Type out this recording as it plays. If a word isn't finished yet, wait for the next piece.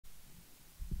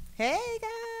Hey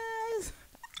guys.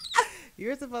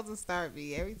 You're supposed to start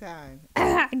me every time.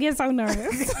 I get so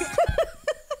nervous.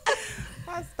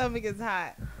 My stomach is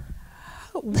hot.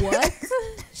 What?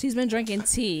 She's been drinking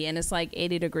tea and it's like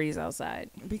 80 degrees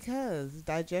outside. Because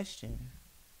digestion.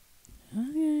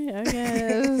 Okay, I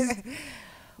guess.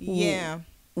 Yeah.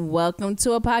 Welcome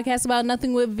to a podcast about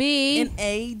nothing with V. And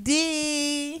AD.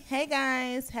 Hey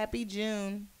guys. Happy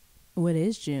June. What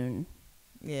is June?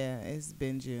 Yeah, it's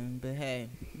been June. But hey,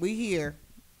 we here.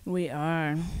 We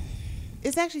are.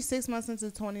 It's actually 6 months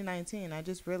into 2019. I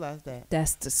just realized that.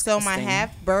 That's disgusting. So my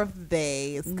half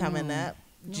birthday is coming up.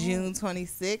 June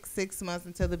 26th, 6 months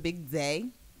until the big day.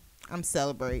 I'm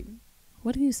celebrating.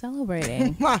 What are you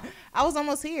celebrating? I was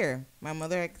almost here. My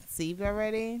mother had conceived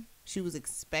already. She was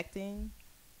expecting.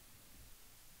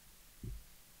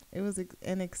 It was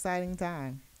an exciting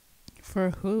time. For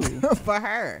who? For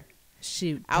her.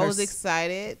 Shoot. I was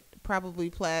excited.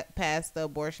 Probably past the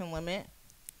abortion limit.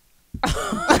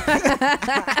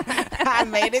 I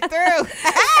made it through.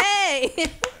 Hey!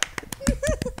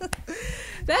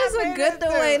 That's a good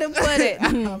way to put it.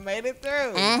 I made it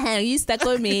through. You stuck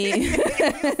with me.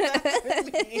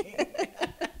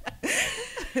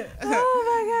 Oh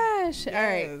my gosh. Yes. All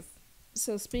right.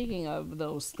 So speaking of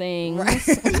those things. Right.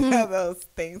 Those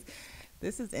things.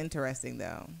 This is interesting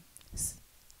though.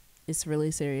 It's really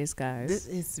serious, guys. This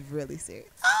is really serious.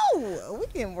 Oh, we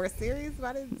getting more serious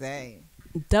by the day.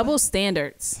 Double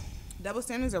standards. Double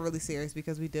standards are really serious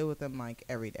because we deal with them like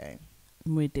every day.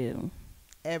 We do.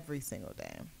 Every single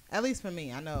day. At least for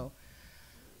me. I know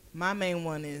my main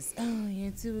one is, oh,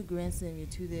 you're too aggressive, you're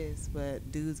too this.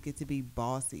 But dudes get to be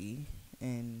bossy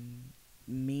and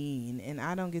mean, and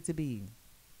I don't get to be.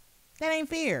 That ain't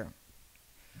fair.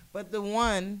 But the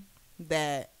one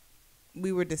that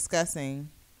we were discussing,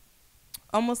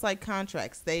 almost like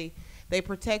contracts, they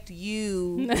protect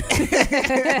you.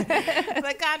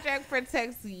 The contract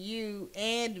protects you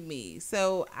and me.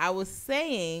 So I was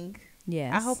saying,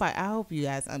 yes. I hope you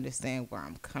guys understand where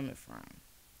I'm coming from.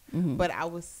 Mm-hmm. But I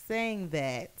was saying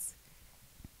that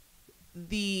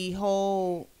the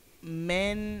whole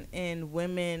men and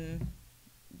women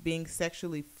being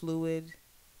sexually fluid,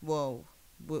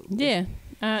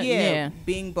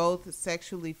 being both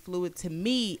sexually fluid, to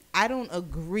me, I don't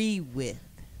agree with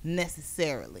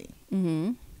necessarily.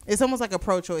 Mm-hmm. It's almost like a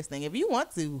pro-choice thing. If you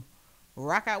want to,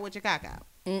 rock out with your cock out.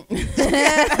 Like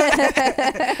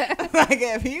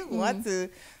if you want to,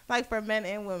 like for men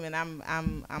and women,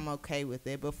 I'm okay with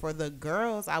it. But for the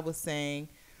girls, I was saying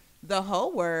the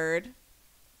whole word,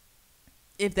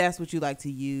 if that's what you like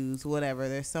to use, whatever.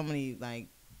 There's so many like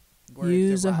words.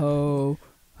 Use a hoe.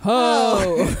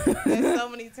 Ho. There's so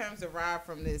many terms derived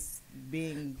from this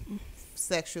being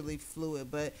sexually fluid,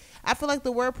 but I feel like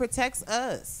the word protects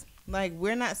us. Like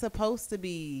we're not supposed to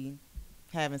be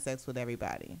having sex with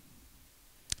everybody.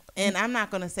 And I'm not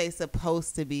going to say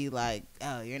supposed to be like,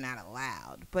 oh, you're not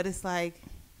allowed. But it's like,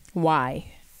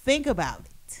 why? Think about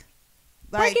it.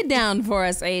 Like, break it down for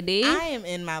us, AD. I am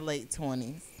in my late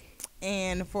 20s.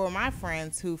 And for my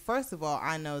friends who, first of all,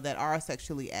 I know that are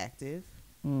sexually active,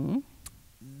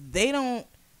 they don't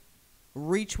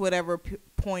reach whatever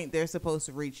point they're supposed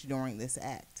to reach during this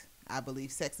act. I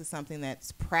believe sex is something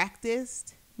that's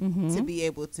practiced to be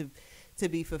able to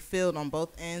be fulfilled on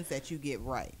both ends, that you get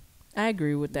right. I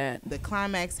agree with that. The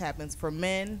climax happens for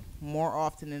men more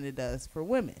often than it does for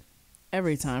women.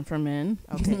 Every time for men.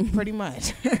 Okay, pretty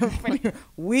much.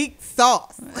 Weak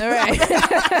sauce. All right.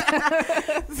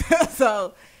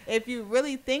 So if you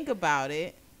really think about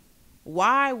it,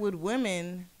 why would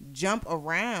women jump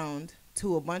around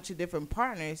to a bunch of different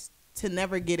partners to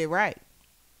never get it right?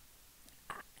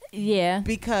 Yeah.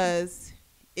 Because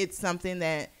it's something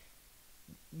that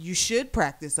you should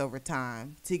practice over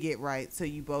time to get right, so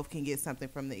you both can get something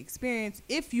from the experience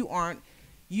if you aren't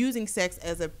using sex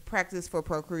as a practice for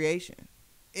procreation,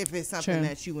 if it's something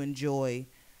that you enjoy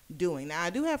doing. Now, I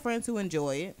do have friends who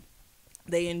enjoy it.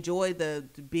 They enjoy the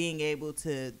being able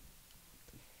to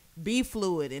be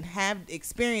fluid and have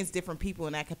experience different people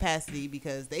in that capacity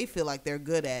because they feel like they're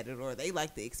good at it or they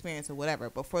like the experience or whatever.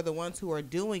 But for the ones who are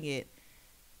doing it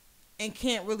and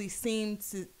can't really seem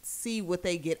to see what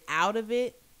they get out of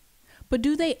it. But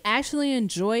do they actually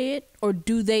enjoy it, or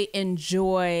do they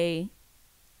enjoy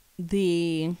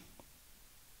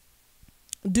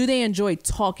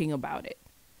talking about it?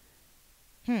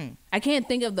 I can't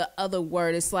think of the other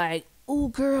word. It's like, oh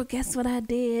girl, guess what I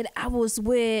did? I was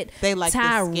with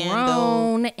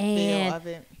Tyrone,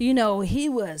 and you know, he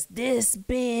was this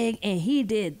big and he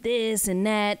did this and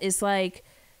that. It's like,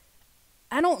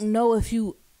 I don't know if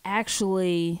you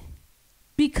actually,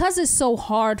 because it's so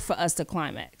hard for us to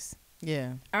climax.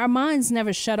 Yeah. Our minds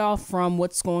never shut off from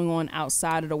what's going on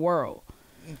outside of the world.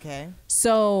 Okay.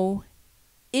 So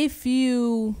if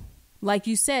you, like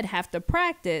you said, have to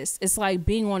practice, it's like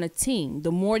being on a team.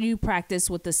 The more you practice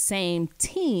with the same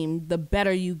team, the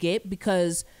better you get,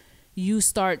 because you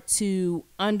start to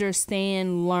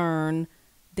understand, learn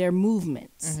their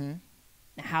movements,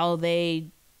 how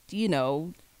they,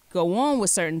 go on with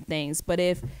certain things. But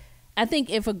I think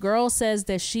if a girl says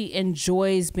that she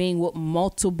enjoys being with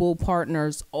multiple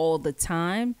partners all the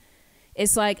time,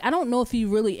 it's like, I don't know if you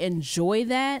really enjoy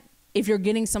that. If you're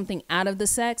getting something out of the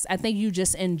sex, I think you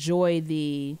just enjoy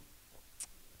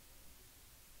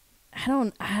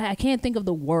I can't think of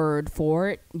the word for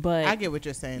it, but I get what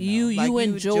you're saying. You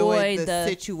enjoy the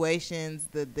situations,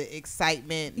 the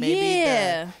excitement, maybe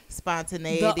the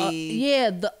spontaneity.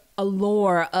 The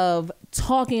allure of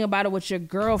talking about it with your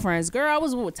girlfriends. Girl, I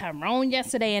was with Tyrone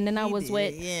yesterday, and then I was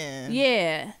with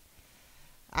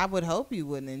I would hope you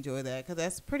wouldn't enjoy that, because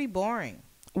that's pretty boring.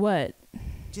 What?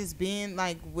 Just being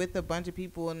like with a bunch of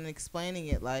people and explaining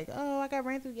it like, oh, I got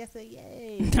ran through yesterday,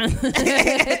 yay.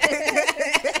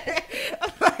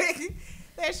 Like,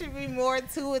 there should be more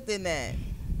to it than that,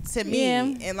 to me.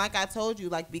 And like I told you,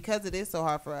 like, because it is so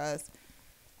hard for us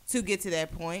to get to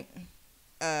that point,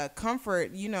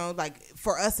 comfort, like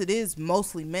for us it is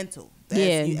mostly mental.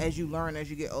 As you learn, as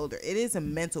you get older, it is a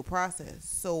mental process.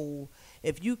 So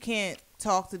if you can't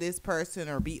talk to this person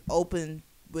or be open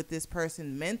with this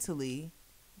person mentally,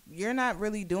 you're not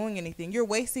really doing anything. You're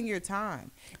wasting your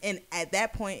time. And at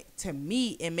that point, to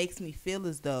me, it makes me feel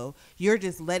as though you're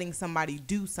just letting somebody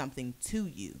do something to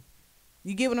you.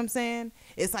 You get what I'm saying?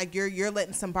 It's like you're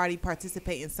letting somebody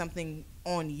participate in something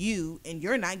on you, and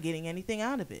you're not getting anything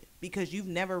out of it, because you've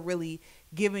never really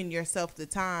given yourself the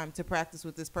time to practice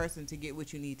with this person to get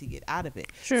what you need to get out of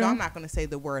it. True. So I'm not going to say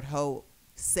the word hoe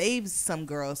saves some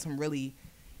girls from really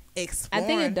exploring. I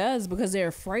think it does, because they're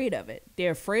afraid of it.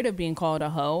 They're afraid of being called a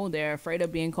hoe. They're afraid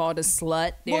of being called a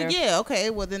slut.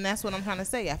 Well, then that's what I'm trying to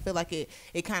say. I feel like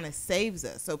it kind of saves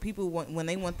us. So people when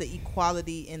they want the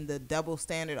equality and the double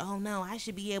standard, oh no, I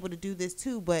should be able to do this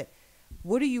too. But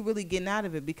what are you really getting out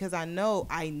of it? Because I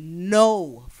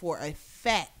know for a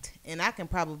fact, and I can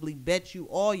probably bet you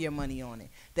all your money on it,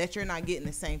 that you're not getting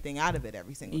the same thing out of it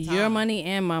every single time. Your money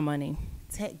and my money.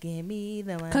 Give me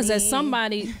the money. Because as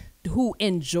somebody who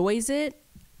enjoys it,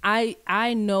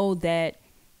 I know that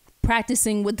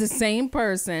practicing with the same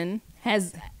person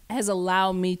has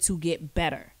allowed me to get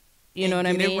better. You know what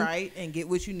I mean? Get it right and get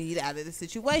what you need out of the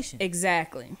situation.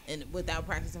 Exactly. And without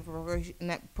practicing for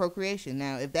procreation.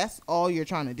 Now, if that's all you're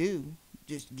trying to do,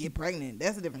 just get pregnant.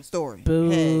 That's a different story.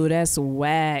 Boo, that's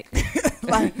whack.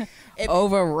 Like,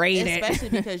 overrated. Especially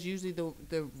because usually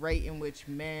the rate in which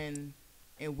men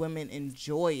and women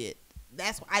enjoy it,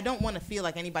 that's, I don't want to feel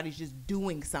like anybody's just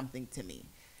doing something to me.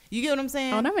 You get what I'm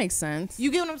saying? Oh, that makes sense.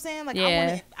 You get what I'm saying? Like,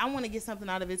 yeah. I want to get something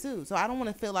out of it too. So I don't want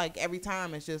to feel like every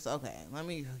time it's just, okay, let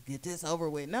me get this over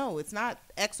with. No, it's not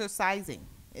exercising.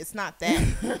 It's not that.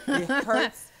 It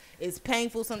hurts. It's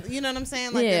painful. Something, you know what I'm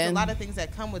saying? Like, there's a lot of things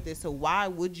that come with this. So why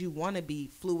would you want to be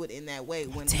fluid in that way?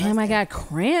 When damn, I got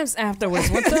cramps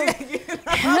afterwards. What the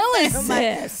hell is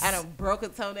this? I done broke a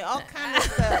toenail, all kind of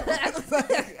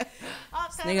stuff.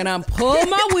 Nigga done pulled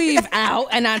my weave out,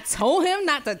 and I told him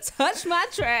not to touch my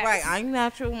traps. Right, I'm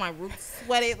natural. My roots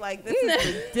sweated. Like, this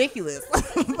is ridiculous.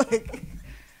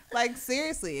 like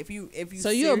seriously, if you. So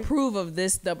you approve of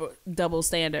this double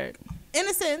standard? In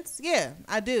a sense, yeah,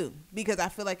 I do, because I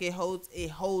feel like it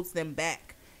holds them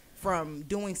back from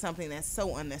doing something that's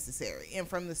so unnecessary. And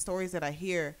from the stories that I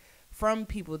hear from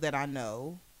people that I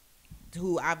know,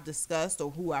 who I've discussed or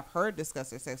who I've heard discuss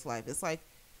their sex life, it's like,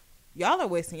 y'all are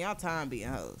wasting y'all time being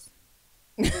hoes.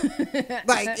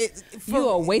 Like, you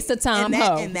a waste of time,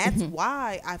 hoe. And that's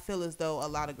why I feel as though a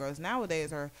lot of girls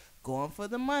nowadays are going for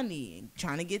the money and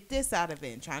trying to get this out of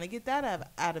it and trying to get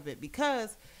that out of it,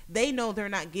 because they know they're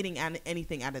not getting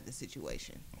anything out of the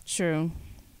situation. True.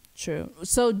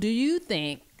 So do you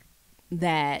think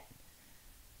that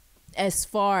as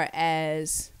far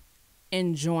as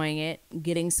enjoying it,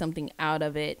 getting something out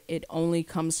of it, it only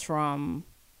comes from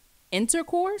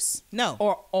intercourse? No.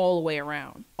 Or all the way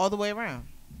around? All the way around.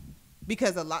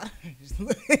 Because a lot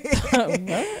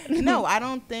no, I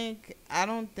don't think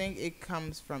it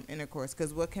comes from intercourse,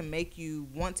 because what can make you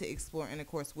want to explore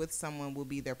intercourse with someone will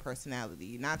be their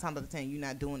personality. 9 times out of 10, you're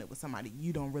not doing it with somebody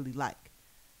you don't really like,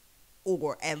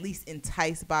 or at least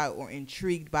enticed by or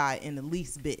intrigued by in the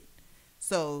least bit.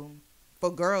 So for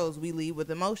girls, we lead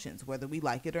with emotions, whether we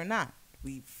like it or not.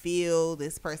 We feel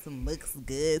this person looks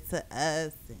good to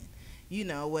us, and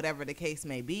whatever the case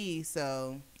may be.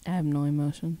 So I have no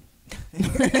emotion.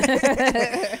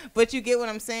 But you get what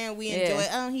I'm saying? We enjoy,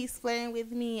 oh, he's flirting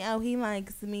with me. Oh, he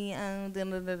likes me. Oh, da,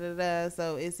 da, da, da, da.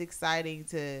 So it's exciting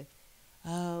to,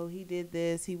 oh, he did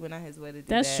this. He went on his way to do that.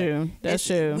 That's true. That's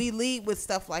true. We lead with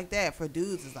stuff like that. For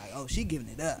dudes, it's like, oh, she giving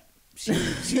it up. She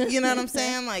you know what I'm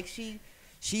saying? Like,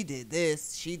 she did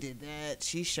this, she did that,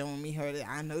 she's showing me her that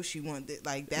I know she wanted it.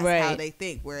 Like, that's how they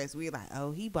think. Whereas we like,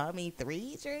 oh, he bought me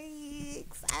 3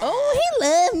 drinks. Oh, he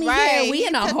loved me. Right. Yeah, we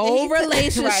in a whole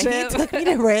relationship. Right. He took me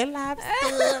to Red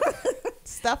Lobster.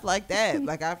 Stuff like that.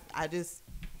 Like, I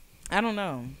don't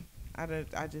know.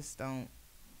 I just don't.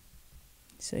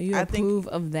 So you approve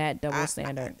of that double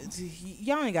standard?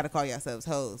 Y'all ain't got to call yourselves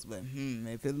hoes, but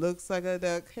if it looks like a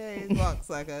duck, hey, it walks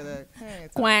like a duck, hey,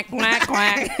 quack, quack,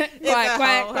 quack, quack,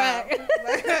 quack, quack.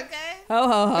 Okay. Ho,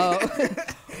 ho, ho.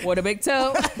 What a big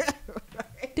toe.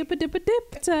 Dip a dip a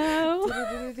dip toe.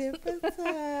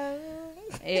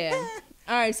 Yeah.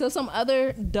 All right. So some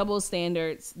other double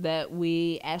standards that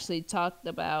we actually talked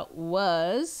about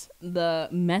was the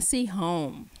messy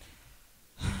home.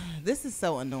 This is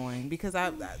so annoying because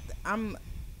I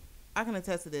can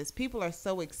attest to this. People are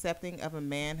so accepting of a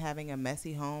man having a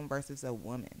messy home versus a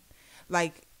woman.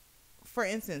 Like, for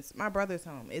instance, my brother's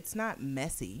home. It's not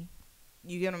messy.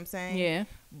 You get what I'm saying? Yeah.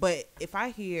 But if I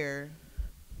hear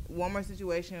one more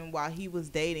situation while he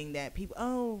was dating that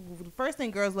people, the first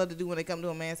thing girls love to do when they come to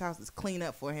a man's house is clean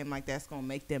up for him, like that's going to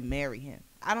make them marry him.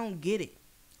 I don't get it.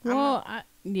 Well,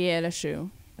 yeah, that's true.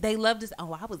 They love this.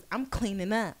 Oh, I'm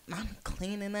cleaning up. I'm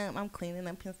cleaning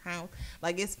up his house.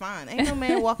 Like, it's fine. Ain't no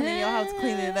man walking in your house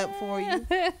cleaning it up for you.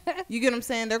 You get what I'm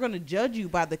saying? They're going to judge you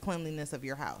by the cleanliness of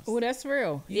your house. Oh, that's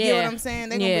real. You get what I'm saying?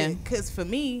 They're gonna because for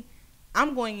me,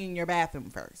 I'm going in your bathroom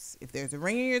first. If there's a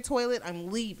ring in your toilet, I'm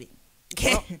leaving.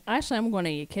 Well, actually, I'm going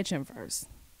in your kitchen first.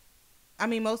 I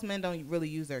mean, most men don't really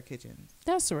use their kitchens.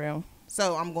 That's real.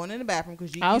 So I'm going in the bathroom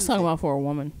because you. I was talking about for a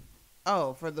woman.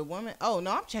 Oh, for the woman? Oh,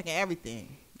 no, I'm checking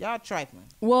everything. Y'all trifling.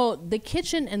 Well, the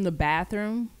kitchen and the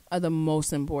bathroom are the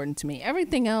most important to me.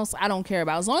 Everything else I don't care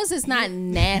about. As long as it's not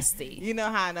nasty. You know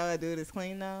how I know a dude is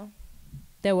clean, though?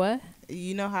 That what?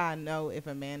 You know how I know if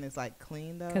a man is, like,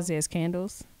 clean, though? Because he has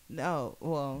candles? No.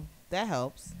 Well, that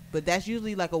helps. But that's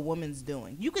usually, like, a woman's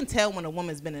doing. You can tell when a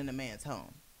woman's been in a man's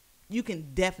home. You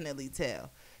can definitely tell.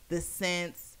 The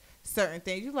scents. Certain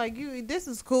things you like, this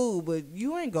is cool, but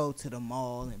you ain't go to the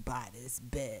mall and buy this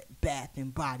Bath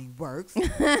and Body Works.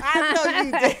 I know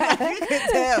you did. You can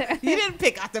tell you didn't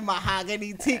pick out the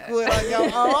mahogany teak wood on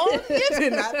your own. You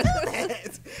did not do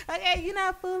that. Okay, you're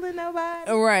not fooling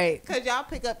nobody, right? Because y'all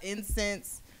pick up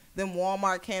incense, them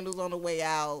Walmart candles on the way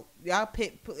out. Y'all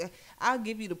I'll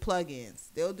give you the plug-ins.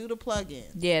 They'll do the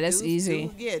plug-ins. Yeah, that's easy.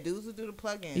 Dudes will do the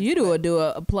plug-ins. You do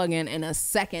a plug-in in a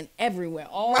second everywhere.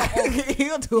 All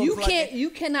He'll do a plug-in. You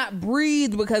cannot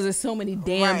breathe because there's so many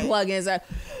damn plug-ins.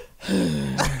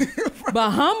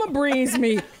 Bahama breathes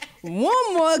me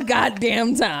one more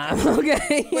goddamn time,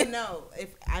 okay? But no, if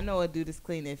I know a dude is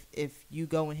clean if you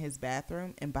go in his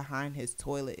bathroom and behind his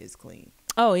toilet is clean.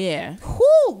 Oh yeah.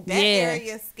 Whoo, that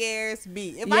area scares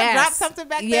me. If I drop something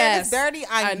back there that's dirty,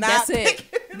 I'm not.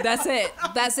 That's it.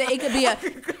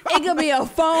 It could be a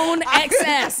phone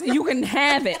XS. You can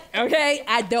have it. Okay?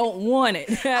 I don't want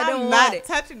it. I'm not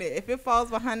touching it. If it falls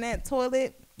behind that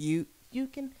toilet, you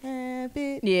can have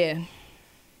it. Yeah.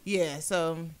 Yeah,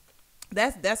 so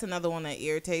that's another one that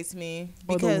irritates me.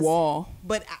 Because, or the wall.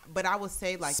 But I would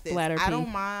say like Splatter this. I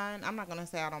don't mind. I'm not going to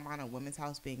say I don't mind a woman's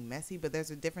house being messy, but there's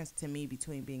a difference to me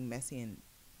between being messy and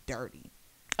dirty.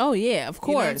 Oh, yeah, of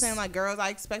course. You know what I'm saying? Like, girls, I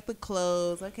expect the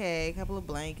clothes. Okay, a couple of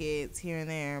blankets here and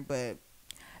there, but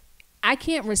I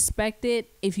can't respect it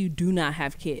if you do not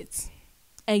have kids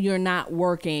and you're not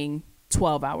working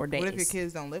 12-hour days. What if your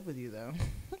kids don't live with you, though?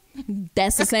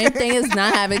 That's the same thing as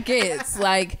not having kids.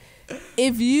 Like,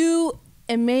 if you,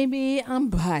 and maybe I'm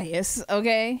biased,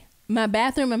 okay? My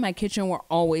bathroom and my kitchen were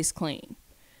always clean.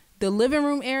 The living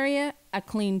room area, I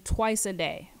cleaned twice a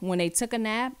day. When they took a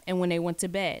nap and when they went to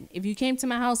bed. If you came to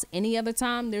my house any other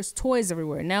time, there's toys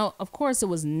everywhere. Now, of course, it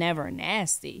was never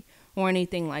nasty or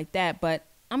anything like that, but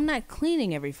I'm not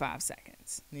cleaning every 5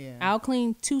 seconds. Yeah. I'll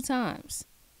clean 2 times.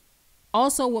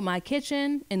 Also, with my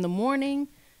kitchen, in the morning,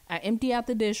 I empty out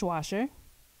the dishwasher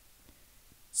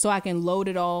so I can load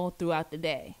it all throughout the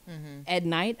day. Mm-hmm. At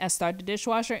night, I start the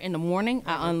dishwasher. In the morning,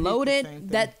 I unload it.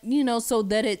 That, you know, so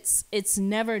that it's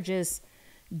never just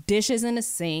dishes in the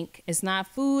sink. It's not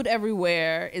food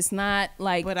everywhere. It's not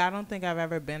like. But I don't think I've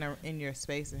ever been in your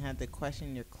space and had to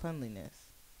question your cleanliness.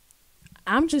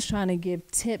 I'm just trying to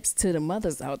give tips to the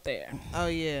mothers out there. Oh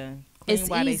yeah, clean it's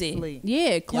while easy. They sleep.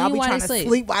 Yeah, clean Y'all be while trying they to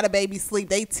sleep while the baby sleep.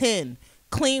 They 10.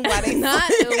 Clean while they not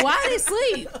sleep. why they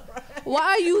sleep. Why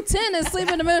are you 10 and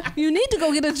sleep in the middle? You need to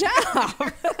go get a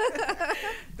job.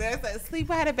 That's like, sleep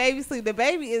while the baby sleep. The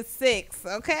baby is 6,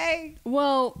 okay?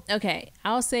 Well, okay.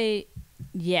 I'll say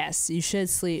yes, you should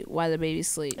sleep while the baby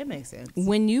sleep. It makes sense.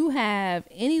 When you have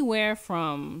anywhere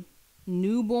from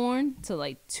newborn to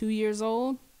like 2 years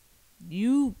old,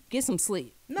 you get some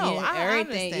sleep. No, I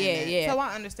understand that. Yeah. So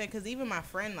I understand, because even my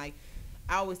friend, like,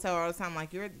 I always tell her all the time,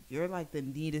 like, you're like the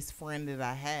neatest friend that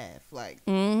I have. Like,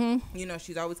 you know,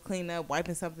 she's always cleaning up,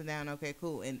 wiping something down. Okay,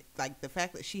 cool. And like the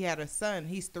fact that she had her son,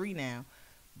 he's 3 now,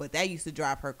 but that used to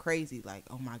drive her crazy. Like,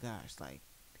 oh my gosh, like,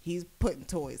 he's putting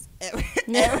toys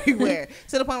everywhere,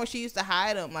 to the point where she used to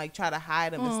hide them, like try to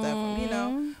hide them and stuff, you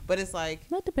know. But it's like,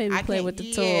 let the baby play with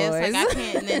the toys. It's like, I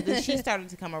can't. And then she started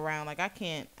to come around. Like, I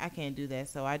can't do that.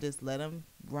 So I just let him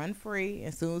run free.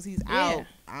 As soon as he's out,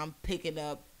 I'm picking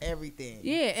up everything.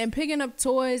 Yeah, and picking up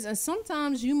toys. And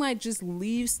sometimes you might just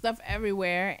leave stuff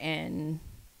everywhere and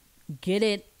get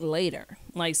it later.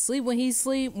 Like, sleep when he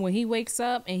sleep. When he wakes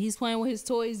up and he's playing with his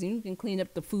toys, you can clean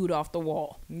up the food off the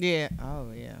wall. Yeah.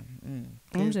 Oh yeah.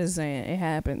 I'm just saying, it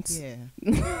happens. Yeah.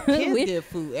 Kids get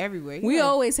food everywhere. We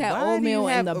always had oatmeal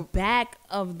in the back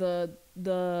of the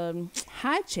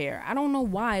high chair. I don't know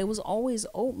why. It was always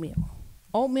oatmeal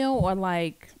or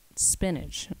like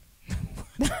spinach.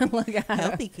 Like,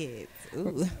 healthy kids.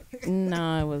 Ooh.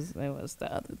 No, it was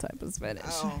the other type of spinach.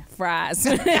 Fries.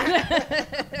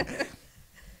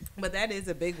 But that is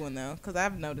a big one, though, because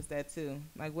I've noticed that too.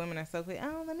 Like, women are so quick,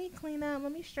 oh, let me clean up,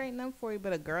 let me straighten up for you.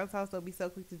 But a girl's house will be so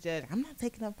quick to judge. I'm not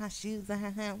taking off my shoes at her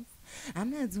house.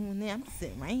 I'm not doing that. I'm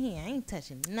sitting right here. I ain't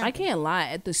touching nothing. I can't lie.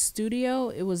 At the studio,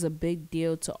 it was a big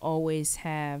deal to always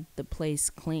have the place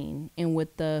clean. And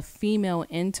with the female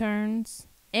interns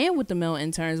and with the male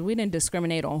interns, we didn't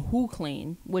discriminate on who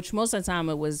cleaned, which most of the time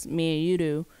it was me and you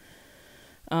do.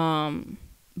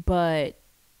 But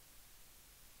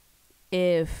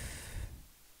if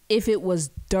it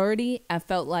was dirty, I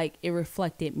felt like it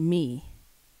reflected me,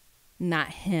 not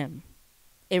him.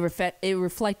 It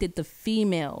reflected the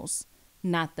females,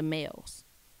 not the males.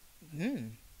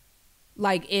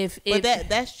 Like, but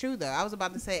that's true though. I was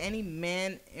about to say, any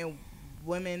men and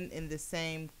women in the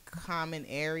same common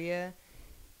area,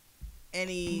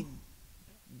 I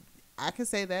can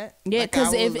say that. Yeah,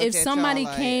 because like, if somebody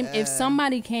came, if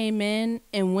somebody came in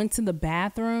and went to the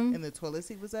bathroom and the toilet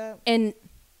seat was up, and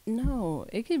no,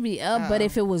 it could be up, but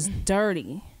if it was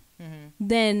dirty,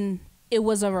 then it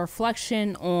was a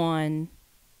reflection on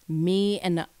me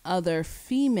and the other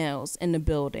females in the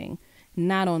building,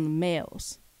 not on the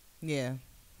males. Yeah.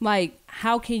 Like,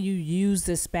 how can you use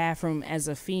this bathroom as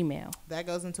a female? That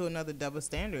goes into another double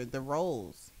standard, the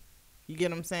roles. You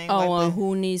get what I'm saying? Oh, like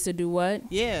who needs to do what?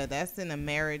 Yeah, that's in a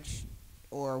marriage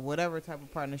or whatever type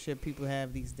of partnership people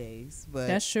have these days. But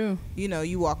that's true. You know,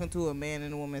 you walk into a man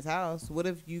and a woman's house. What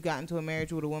if you got into a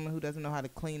marriage with a woman who doesn't know how to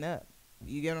clean up?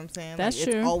 You get what I'm saying? That's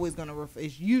like, true. It's always gonna.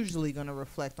 It's usually gonna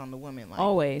reflect on the woman. Like,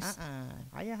 always.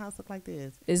 Why your house look like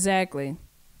this? Exactly.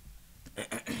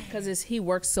 Because he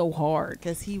works so hard.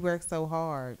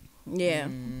 Yeah.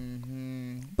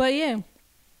 But yeah.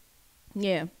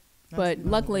 But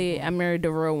luckily, I married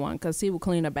the real one, because he would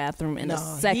clean a bathroom in a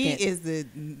second. He is the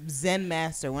Zen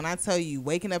master. When I tell you,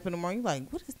 waking up in the morning, you're like,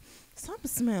 what is something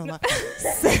smell like?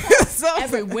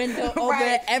 Every window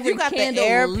open, every candle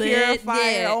air lit,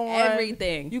 purifier on,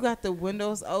 everything. You got the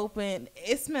windows open.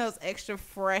 It smells extra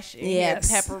fresh. And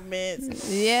peppermints.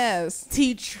 Yes.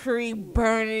 Tea tree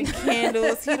burning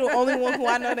candles. He the only one who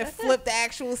I know that flipped the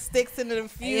actual sticks into the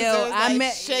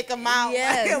diffusers. Shake them out.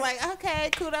 Yes. Like, okay,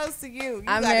 kudos to you.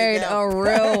 I married a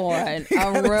real one.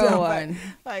 A real one.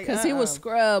 Because he would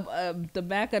scrub the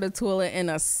back of the toilet in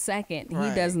a second. Right.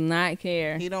 He does not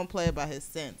care. He don't play about his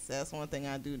scents. That's one thing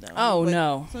I do know. Oh,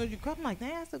 no. As soon as you come, I'm like,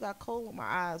 dang, I still got cold with my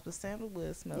eyes, but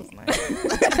sandalwood smells nice.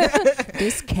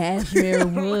 This cashmere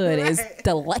wood is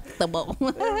delectable.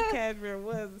 Cashmere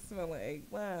wood is smelling like egg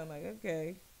wine. Like,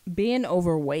 okay. Being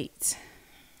overweight.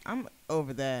 I'm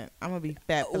over that. I'm going to be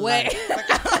fat for life.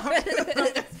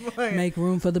 Make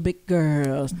room for the big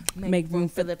girls. Make room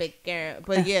for the big girl.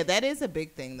 But yeah, that is a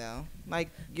big thing, though.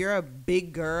 Like, you're a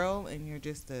big girl and you're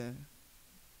just a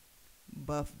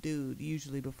buff dude,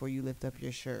 usually before you lift up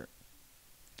your shirt.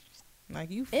 Like,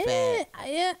 you fat.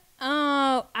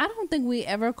 I don't think we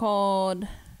ever called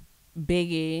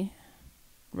Biggie,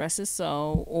 rest his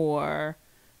soul, or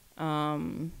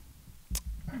your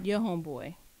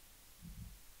homeboy,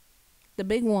 the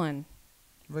big one,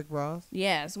 Rick Ross.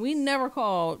 Yes, we never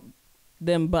called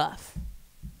them buff.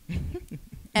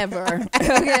 Ever.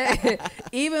 Okay.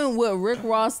 Even with Rick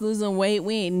Ross losing weight,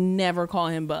 we ain't never call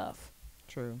him buff.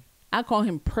 True. I call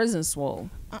him prison swole.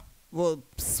 Well,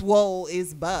 swole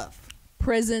is buff.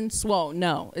 prison swole.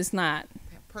 No, it's not.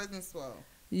 Prison swole.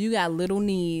 You got little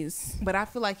knees. But I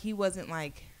feel like he wasn't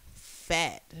like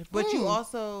fat. But you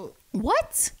also.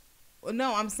 What?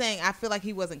 No, I'm saying I feel like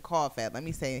he wasn't called fat. Let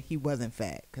me say he wasn't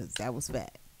fat because that was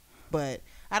fat. But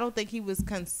I don't think he was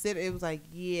considered. It was like,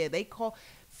 yeah, they call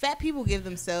fat people give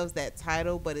themselves that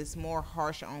title, but it's more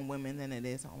harsh on women than it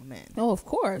is on men. Oh, of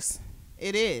course.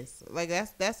 It is. Like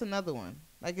that's another one.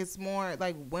 Like it's more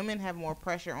like women have more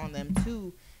pressure on them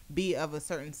to be of a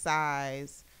certain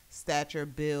size, stature,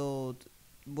 build,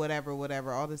 whatever,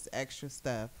 all this extra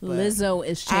stuff. But Lizzo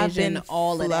is changing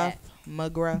all of that.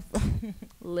 McGruff.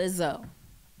 Lizzo.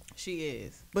 She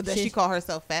is. But does she call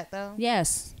herself fat though?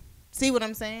 Yes. See what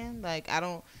I'm saying? Like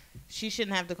she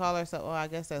shouldn't have to call herself. Oh, I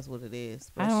guess that's what it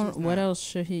is. But I don't. What else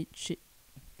should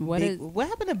what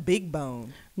happened to Big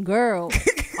Bone? Girl,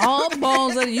 all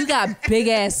bones. You got big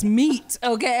ass meat.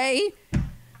 Okay.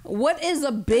 What is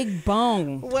a big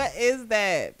bone? What is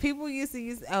that? People used to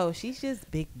use. Oh, she's just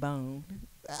big bone.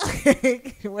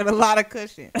 With a lot of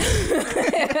cushion.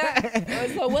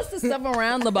 So what's the stuff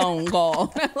around the bone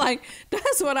called? Like,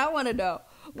 that's what I want to know.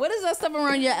 What is that stuff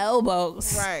around your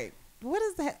elbows? Right. What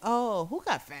is that? Oh, who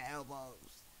got fat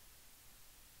elbows?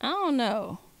 I don't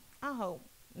know. I hope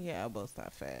your elbows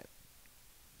not fat.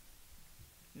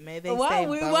 May they why stay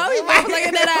we both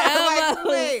looking at our elbows? Like,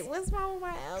 wait, what's wrong with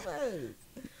my elbows?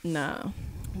 No.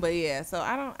 But yeah, so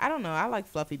I don't know. I like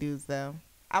fluffy dudes though.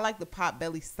 I like the pot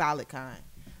belly solid kind.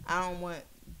 I don't want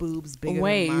boobs bigger than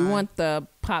mine. You want the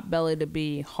pot belly to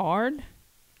be hard?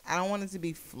 I don't want it to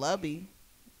be flubby.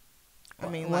 I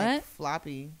mean, what? Like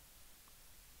floppy.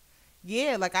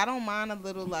 Yeah, like I don't mind a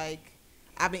little like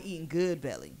I've been eating good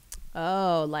belly.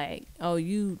 Oh, like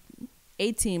you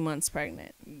 18 months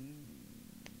pregnant.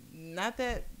 Not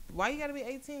that. Why you gotta be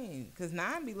 18? Because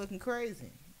 9 be looking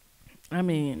crazy. I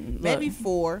mean, maybe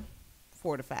 4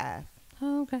 to 5.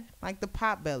 Oh, okay. Like the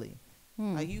pot belly.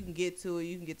 Like you can get to it.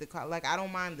 You can get the like. I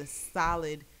don't mind the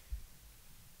solid.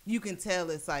 You can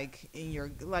tell it's like in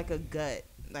your like a gut.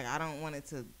 Like I don't want it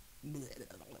to.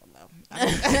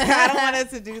 I don't want it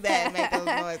to do that and make those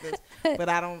noises. But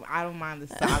I don't mind the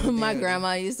solid. My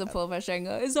grandma used to pull my shirt and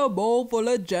go, "It's a bowl full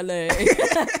of jelly."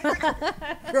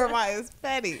 Grandma is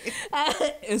petty.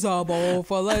 It's a bowl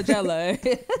full of jelly.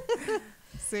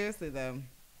 Seriously though,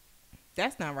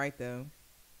 that's not right though.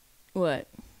 What?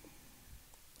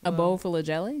 A bowl full of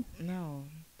jelly? No,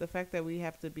 the fact that we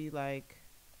have to be like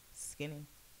skinny.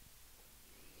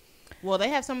 Well, they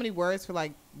have so many words for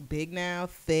like big now,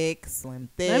 thick, slim,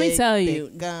 thick. Let me tell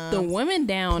you, gums, the women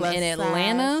down in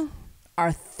Atlanta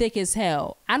are thick as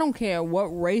hell. I don't care what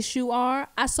race you are.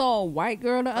 I saw a white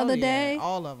girl the other day.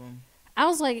 All of them. I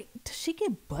was like, does she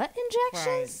get butt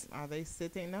injections? Right. Are they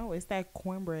sitting? No, it's that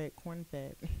corn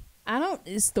fed.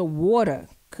 It's the water,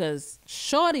 because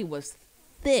Shorty was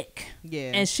thick.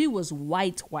 Yeah. And she was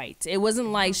white. It wasn't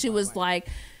like she was like,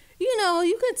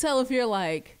 you could tell if you're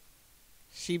like,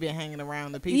 she been hanging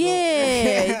around the people.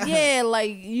 Yeah, yeah,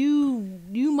 like you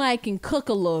might can cook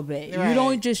a little bit. Right. You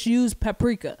don't just use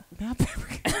paprika. Not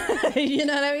paprika. You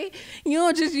know what I mean? You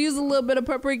don't just use a little bit of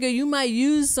paprika. You might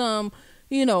use some,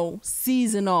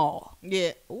 season all.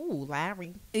 Yeah. Ooh,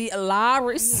 Larry.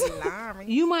 Larry. Larry.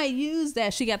 You might use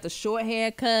that. She got the short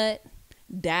haircut,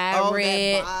 dye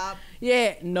red. Bob.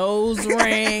 Yeah, nose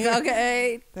ring.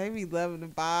 Okay. They be loving the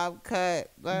bob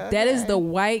cut. Okay. That is the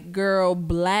white girl,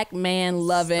 black man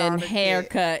loving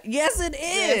haircut. Kit. Yes, it is.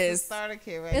 Yes, the starter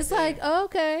kit right it's there. like,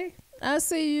 okay, I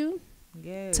see you.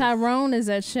 Yes. Tyrone is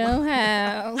at your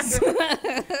house.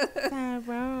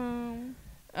 Tyrone.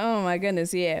 Oh my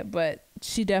goodness, yeah, but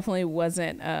she definitely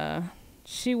wasn't.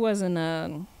 She wasn't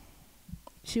a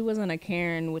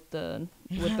Karen with the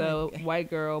white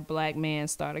girl, black man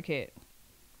starter kit.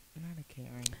 Not a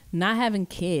Karen. Not having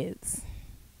kids.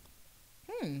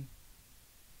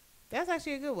 That's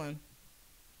actually a good one.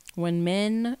 When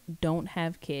men don't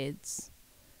have kids,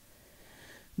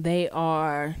 they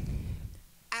are.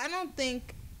 I don't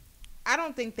think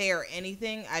they are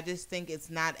anything. I just think it's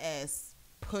not as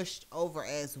pushed over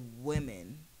as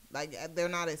women. Like they're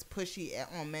not as pushy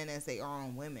on men as they are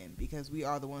on women, because we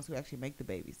are the ones who actually make the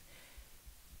babies.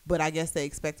 But I guess they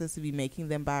expect us to be making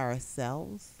them by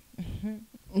ourselves.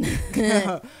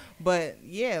 But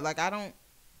yeah, like I don't.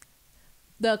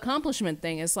 The accomplishment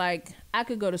thing is like, I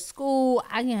could go to school,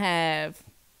 I can have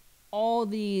all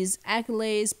these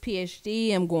accolades,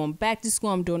 PhD, I'm going back to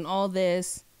school, I'm doing all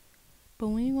this, but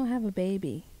when you gonna have a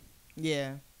baby?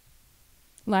 Yeah.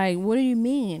 Like, what do you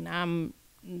mean? I'm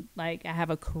like, I have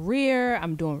a career,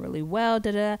 I'm doing really well,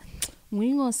 when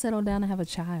you gonna settle down and have a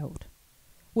child?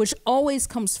 Which always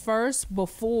comes first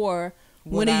before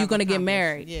when are you gonna get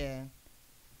married? Yeah.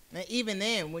 And even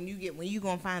then, when you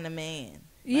gonna find a man?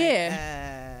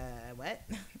 Yeah. What?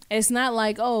 It's not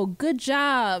like, oh, good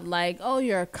job. Like, oh,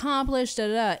 you're accomplished. Da,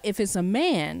 da, da. If it's a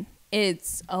man,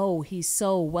 it's, oh, he's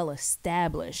so well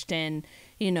established and,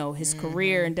 you know, his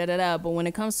career and da da da. But when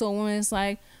it comes to a woman, it's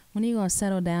like, when are you gonna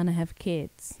settle down and have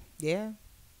kids? Yeah.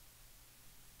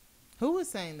 Who was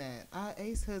saying that?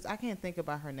 Ace Hood's. I can't think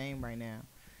about her name right now.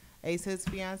 Ace Hood's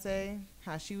fiance.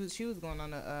 How she was going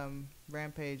on a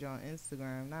rampage on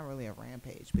Instagram. Not really a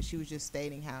rampage, but she was just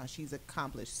stating how she's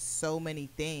accomplished so many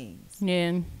things.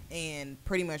 Yeah. And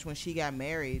pretty much when she got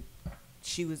married,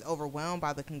 she was overwhelmed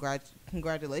by the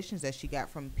congratulations that she got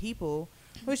from people,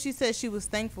 which she said she was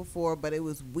thankful for. But it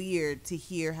was weird to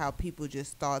hear how people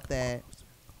just thought that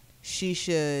she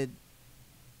should,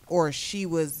 or she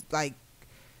was like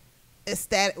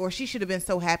ecstatic, or she should have been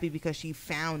so happy because she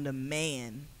found a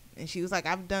man. And she was like,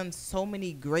 I've done so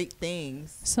many great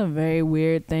things. It's a very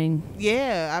weird thing.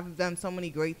 Yeah, I've done so many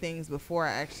great things before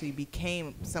I actually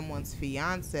became someone's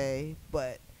fiance.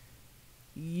 But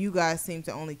you guys seem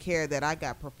to only care that I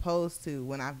got proposed to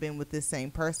when I've been with this same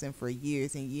person for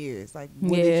years and years. Like,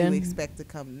 what did you expect to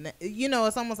come you know,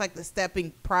 it's almost like the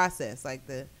stepping process, like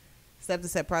the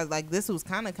step-to-step process. Like, this was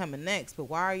kind of coming next, but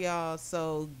why are y'all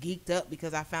so geeked up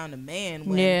because I found a man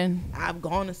when I've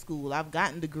gone to school, I've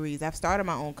gotten degrees, I've started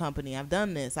my own company, I've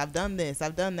done this, I've done this,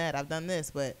 I've done that, I've done this,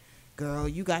 but girl,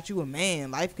 you got you a man.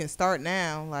 Life can start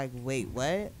now. Like, wait,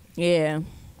 what? Yeah.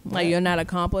 Like, you're not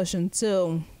accomplished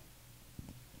until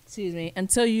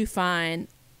you find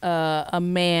a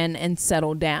man and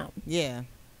settle down. Yeah.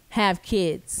 Have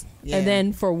kids. Yeah. And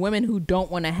then for women who don't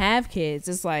want to have kids,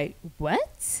 it's like,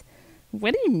 what?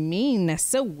 What do you mean? That's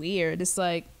so weird. It's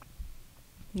like,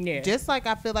 yeah. Just like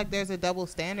I feel like there's a double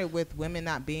standard with women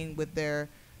not being with their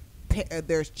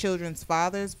children's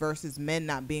fathers versus men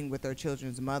not being with their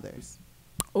children's mothers.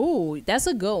 Ooh, that's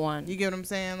a good one. You get what I'm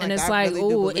saying? Like, and it's like,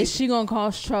 really ooh, is she gonna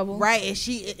cause trouble? Right? Is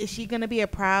she gonna be a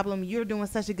problem? You're doing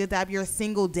such a good job. You're a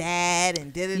single dad,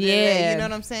 and yeah. You know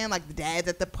what I'm saying? Like the dads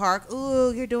at the park.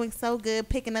 Ooh, you're doing so good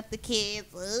picking up the kids.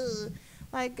 Ooh.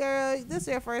 Like, girl, this is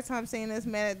your first time seeing this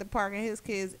man at the park, and his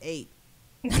kid's 8.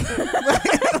 Like 8,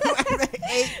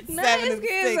 7, and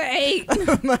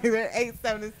 6. Like they're 8,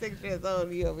 7, and 6 years old.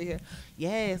 And you over here,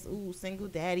 yes, ooh, single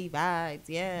daddy vibes,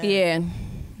 yeah, yeah.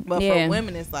 But for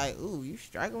women, it's like, ooh, you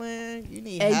struggling, you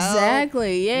need help.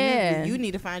 Exactly, yeah. You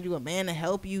need to find you a man to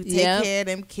help you take care of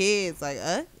them kids. Like,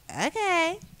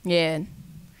 okay, yeah.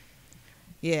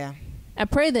 I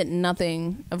pray that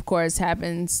nothing, of course,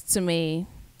 happens to me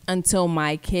until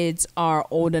my kids are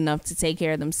old enough to take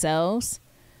care of themselves.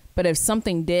 But if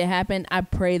something did happen, I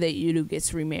pray that Yudu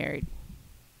gets remarried.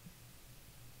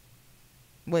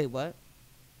 Wait, what?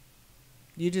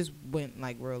 You just went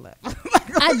like real left.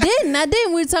 I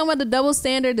didn't. We were talking about the double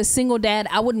standard, the single dad.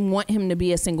 I wouldn't want him to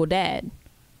be a single dad.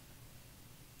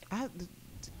 I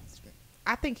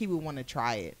think he would want to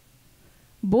try it.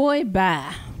 Boy,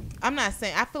 bye. I'm not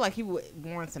saying. I feel like he would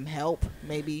want some help,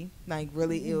 maybe. Like,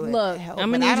 really, it would help. I'm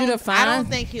going to need you to find. I don't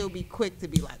think he'll be quick to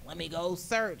be like, let me go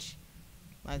search.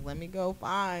 Like, let me go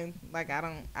find. Like, I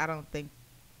don't think.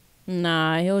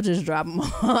 Nah, he'll just drop them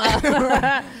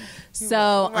off.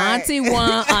 So, right. Auntie 1,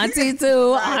 Auntie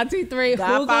 2, right. Auntie 3, who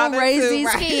gonna raise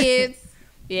these kids?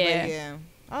 Yeah. Yeah.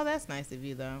 Oh, that's nice of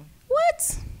you, though.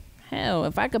 What? Hell,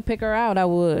 if I could pick her out, I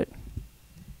would.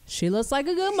 She looks like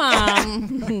a good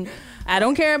mom. I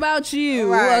don't care about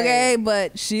you, okay?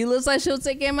 But she looks like she'll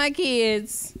take care of my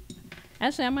kids.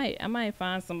 Actually, I might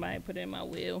find somebody to put it in my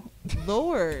will.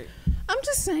 Lord. I'm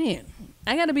just saying.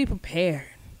 I got to be prepared.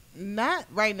 Not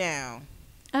right now.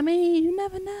 I mean, you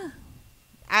never know.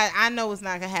 I know it's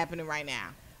not going to happen right now.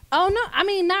 Oh, no. I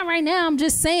mean, not right now. I'm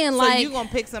just saying, so like. So you going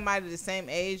to pick somebody the same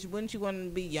age? Wouldn't you want to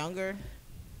be younger?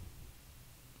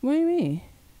 What do you mean?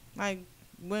 Like,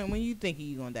 when you think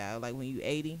you going to die? Like, when you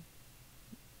 80?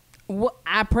 Well,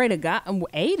 I pray to God.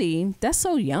 80? That's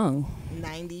so young.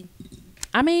 90?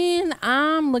 I mean,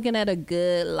 I'm looking at a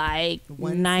good, like,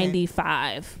 110.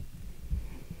 95.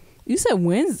 You said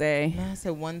Wednesday. No, I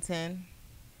said 110.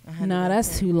 No,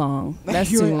 that's too long. That's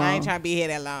too long. I ain't trying to be here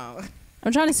that long.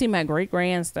 I'm trying to see my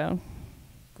great-grands, though.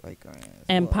 Great-grands.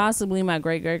 And possibly my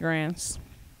great-great-grands.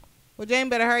 Well, Jane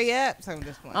better hurry up. So I'm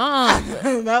just playing.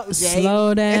 No, Jane.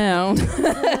 Slow down.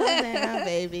 Slow down,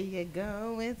 baby. You're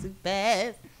going too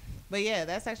fast. But, yeah,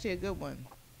 that's actually a good one.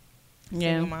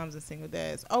 Yeah. Single moms and single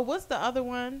dads. Oh, what's the other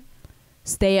one?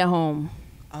 Stay at home.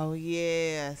 Oh,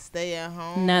 yeah. Stay at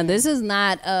home. Now, this is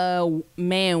not a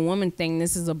man-woman thing.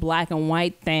 This is a black and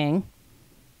white thing.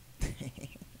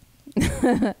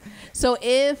 So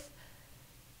if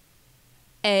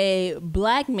a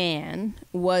black man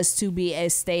was to be a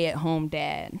stay-at-home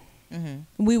dad,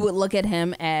 we would look at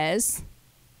him as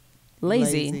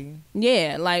lazy.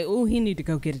 Yeah, like, oh, he need to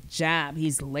go get a job.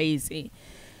 He's lazy.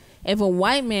 If a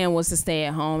white man was to stay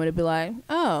at home, it'd be like,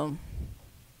 oh,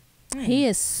 he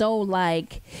is so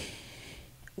like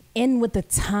in with the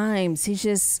times. He's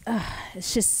just,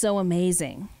 it's just so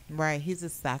amazing. Right. He's a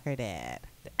soccer dad.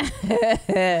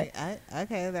 Okay,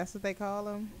 that's what they call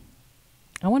him.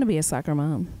 I want to be a soccer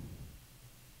mom.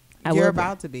 You're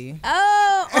about to be.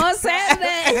 Oh, on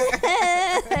Saturday.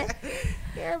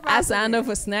 I signed up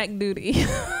for snack duty.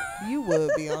 You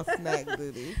would be on snack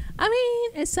duty. I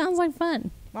mean, it sounds like fun.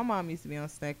 My mom used to be on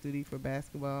snack duty for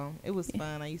basketball. It was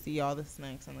fun. I used to eat all the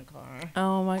snacks in the car.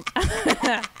 Oh my!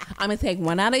 I'm gonna take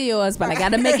one out of yours, but I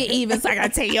gotta make it even, so I gotta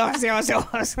take yours.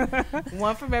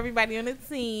 One from everybody on the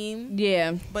team.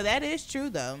 Yeah, but that is true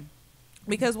though.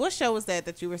 Because what show was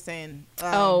that you were saying?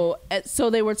 So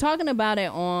they were talking about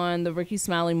it on the Ricky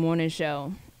Smiley Morning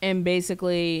Show, and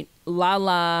basically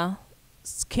Lala's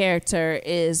character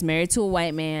is married to a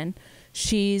white man.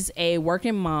 She's a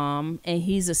working mom, and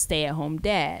he's a stay-at-home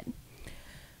dad.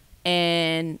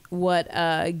 And what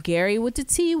Gary with the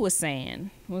T was saying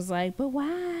was like, but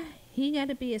why? He got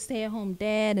to be a stay-at-home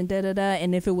dad and da-da-da.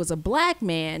 And if it was a black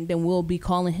man, then we'll be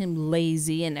calling him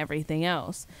lazy and everything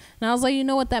else. And I was like, you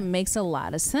know what? That makes a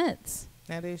lot of sense.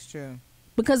 That is true.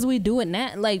 Because we do it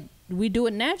we do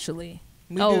it naturally.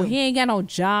 He ain't got no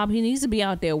job. He needs to be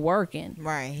out there working.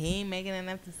 Right. He ain't making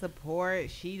enough to support.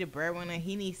 She the breadwinner.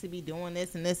 He needs to be doing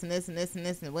this and this and this and this and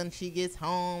this. And when she gets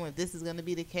home, if this is going to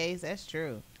be the case, that's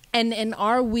true. And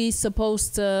are we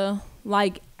supposed to,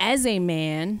 like, as a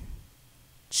man,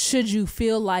 should you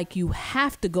feel like you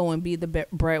have to go and be the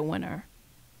breadwinner?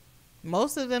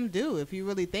 Most of them do, if you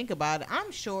really think about it.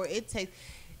 I'm sure it takes,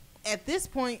 at this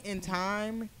point in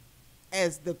time,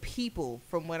 as the people,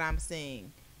 from what I'm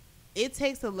seeing, it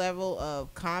takes a level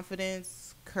of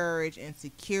confidence, courage, and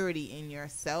security in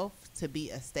yourself to be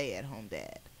a stay-at-home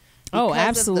dad. Oh,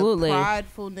 absolutely. Of the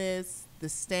pridefulness, the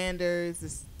standards, the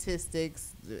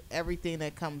statistics, everything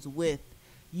that comes with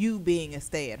you being a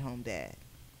stay-at-home dad.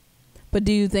 But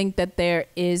do you think that there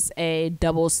is a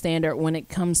double standard when it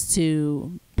comes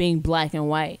to being black and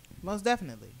white? Most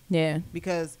definitely. Yeah.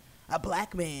 Because a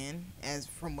black man, as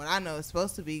from what I know, is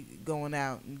supposed to be going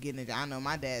out and getting it. I know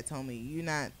my dad told me,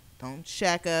 don't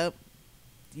shack up.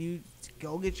 You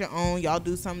go get your own. Y'all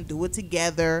do something. Do it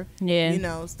together.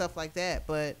 Yeah. Stuff like that.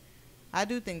 But I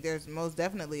do think there's most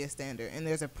definitely a standard. And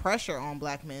there's a pressure on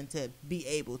black men to be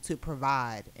able to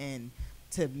provide and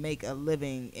to make a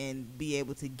living and be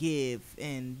able to give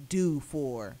and do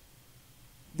for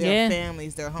their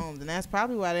families, their homes. And that's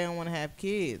probably why they don't want to have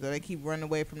kids, or they keep running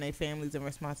away from their families and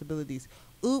responsibilities.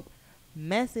 Oop,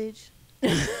 message.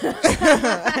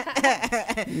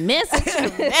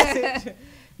 Message.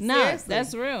 No,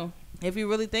 that's real. If you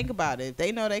really think about it, if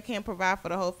they know they can't provide for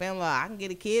the whole family, I can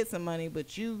get a kid some money,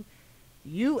 but you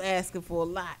asking for a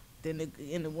lot. Then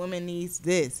the woman needs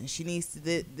this, and she needs to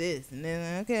do this, and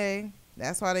then okay,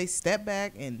 that's why they step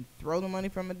back and throw the money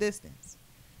from a distance.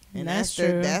 And that's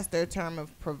their term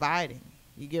of providing.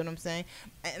 You get what I'm saying?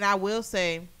 And I will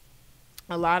say,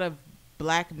 a lot of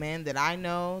black men that I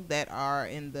know that are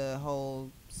in the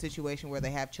whole situation where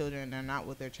they have children and they're not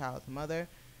with their child's mother,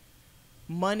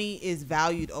 money is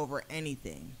valued over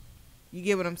anything. You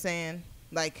get what I'm saying?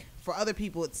 Like, for other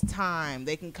people, it's time.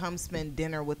 They can come spend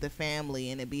dinner with the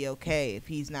family and it'd be okay if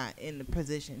he's not in the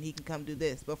position. He can come do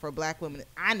this. But for black women,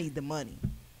 I need the money.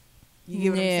 You get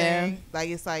what I'm saying? Like,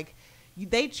 it's like,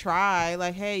 they try,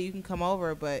 like, hey, you can come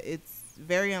over, but it's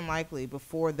very unlikely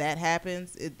before that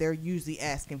happens. They're usually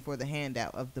asking for the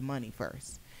handout of the money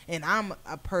first. And I'm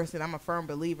a firm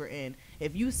believer in,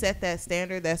 if you set that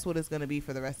standard, that's what it's going to be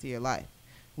for the rest of your life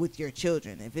with your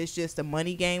children. If it's just a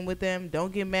money game with them,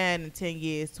 don't get mad in 10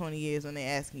 years, 20 years when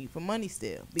they're asking you for money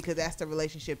still, because that's the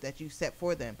relationship that you set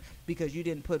for them, because you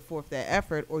didn't put forth that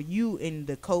effort, or you in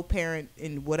the co-parent,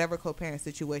 in whatever co-parent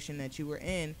situation that you were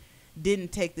in,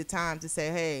 didn't take the time to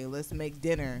say, hey, let's make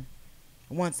dinner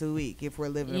once a week if we're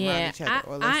living around each other.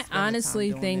 Or let's I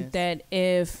honestly think that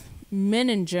if men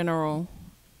in general,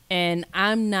 and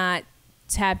I'm not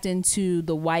tapped into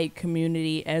the white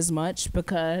community as much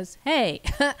because, hey,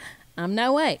 I'm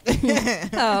not white.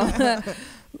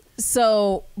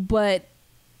 But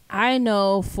I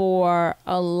know for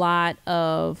a lot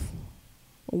of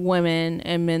women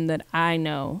and men that I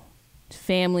know,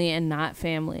 family and not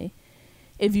family,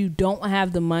 if you don't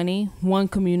have the money, one,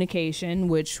 communication,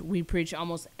 which we preach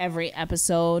almost every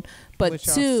episode, but which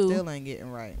two, still ain't getting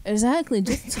right. Exactly,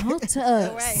 just talk to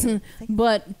us. Right.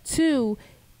 But two,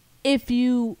 if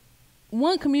you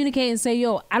communicate and say,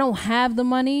 yo, I don't have the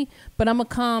money, but I'm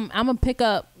gonna pick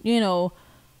up,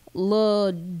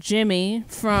 little Jimmy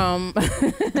from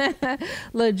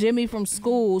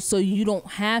school, so you don't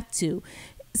have to.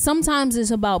 Sometimes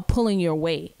it's about pulling your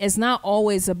weight. It's not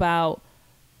always about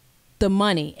the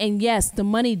money. And yes, the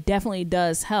money definitely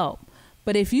does help.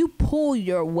 But if you pull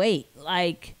your weight,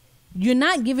 like, you're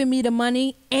not giving me the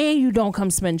money and you don't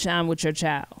come spend time with your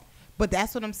child. But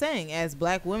that's what I'm saying. As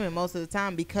black women, most of the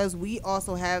time, because we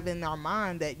also have in our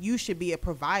mind that you should be a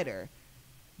provider,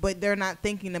 but they're not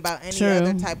thinking about any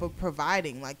other type of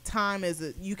providing. Like, time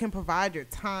you can provide your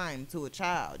time to a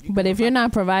child. But if you're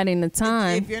not providing the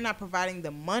time, if you're not providing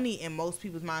the money, in most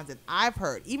people's minds that I've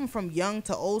heard, even from young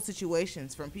to old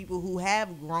situations, from people who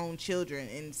have grown children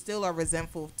and still are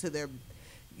resentful to their,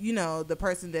 the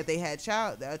person that they had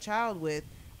a child with,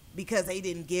 because they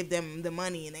didn't give them the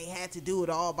money and they had to do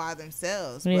it all by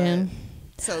themselves. Yeah.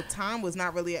 But, so time is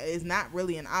not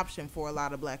really an option for a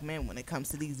lot of black men when it comes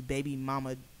to these baby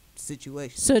mama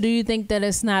situations. So do you think that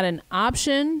it's not an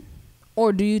option,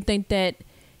 or do you think that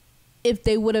if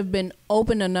they would have been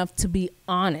open enough to be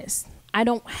honest, I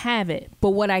don't have it, but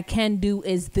what I can do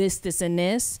is this, and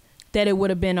this, that it would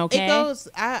have been okay?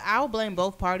 I'll blame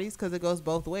both parties, because it goes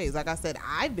both ways. Like I said,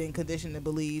 I've been conditioned to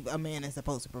believe a man is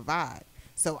supposed to provide.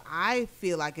 So I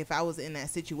feel like if I was in that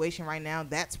situation right now,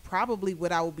 that's probably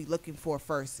what I would be looking for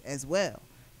first as well.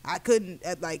 I couldn't,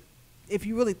 if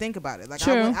you really think about it, like,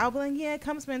 I'll be like, yeah,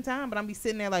 come spend time, but I'll be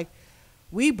sitting there like,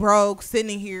 we broke,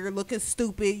 sitting here looking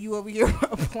stupid. You over here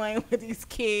playing with these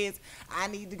kids. I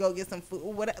need to go get some food,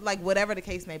 whatever the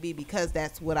case may be, because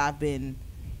that's what I've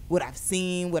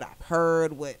seen, what I've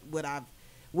heard, what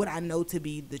I know to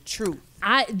be the truth.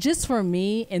 Just for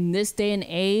me in this day and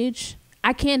age,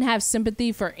 I can't have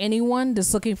sympathy for anyone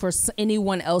that's looking for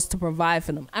anyone else to provide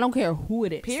for them. I don't care who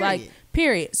it is.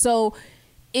 Period. So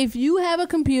if you have a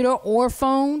computer or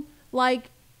phone,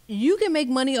 you can make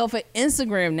money off of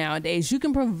Instagram nowadays. You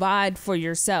can provide for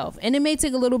yourself. And it may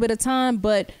take a little bit of time,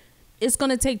 but it's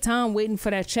going to take time waiting for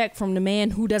that check from the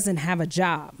man who doesn't have a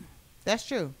job. That's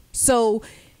true. So,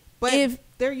 but if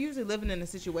they're usually living in a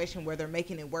situation where they're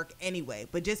making it work anyway,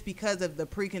 but just because of the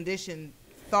preconditioned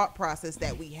thought process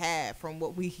that we have from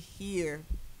what we hear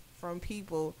from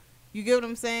people, you get what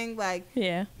I'm saying? Like,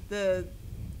 yeah, the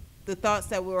thoughts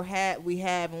that we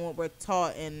have and what we're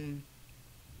taught, and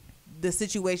the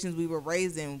situations we were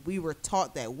raised in, we were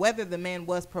taught that whether the man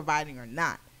was providing or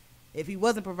not. If he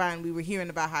wasn't providing, we were hearing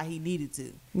about how he needed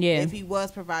to. Yeah. If he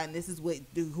was providing, this is what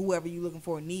whoever you're looking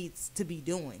for needs to be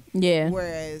doing. Yeah.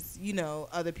 Whereas,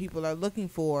 other people are looking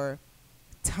for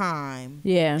time.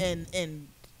 Yeah. And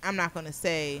I'm not going to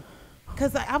say,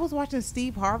 because I was watching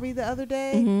Steve Harvey the other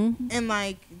day,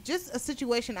 and just a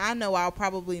situation I know I'll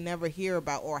probably never hear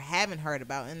about or haven't heard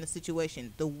about in the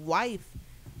situation. The wife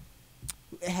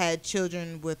had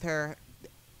children with her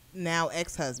now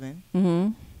ex-husband,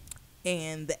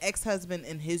 and the ex-husband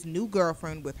and his new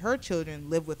girlfriend with her children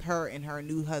live with her and her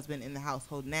new husband in the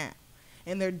household now,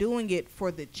 and they're doing it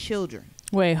for the children.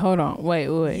 Wait, hold on.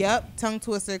 Wait. Yep, tongue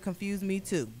twister, confused me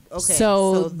too. Okay,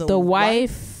 so the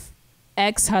wife,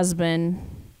 ex-husband,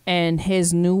 and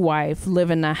his new wife live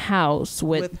in the house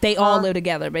with they all live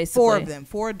together, basically. 4 of them,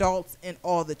 4 adults and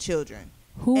all the children.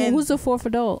 Who's the 4th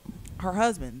adult? Her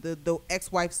husband, the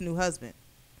ex-wife's new husband.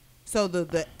 So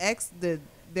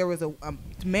there was a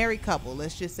married couple.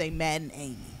 Let's just say Matt and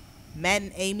Amy. Matt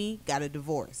and Amy got a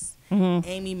divorce.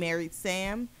 Amy married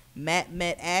Sam. Matt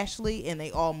met Ashley, and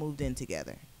they all moved in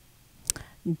together.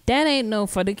 That ain't no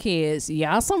for the kids.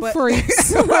 Y'all some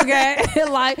freaks. Okay?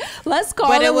 Let's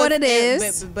call it what it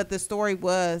is. But the story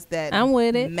was that I'm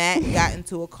with it. Matt got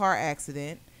into a car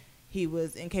accident. He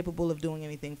was incapable of doing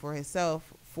anything for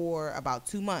himself for about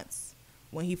 2 months.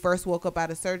 When he first woke up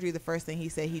out of surgery, the first thing he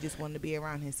said, he just wanted to be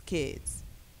around his kids.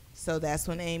 So that's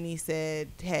when Amy said,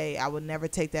 hey, I would never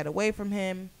take that away from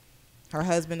him. Her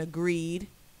husband agreed.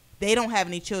 They don't have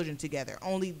any children together.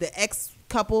 Only the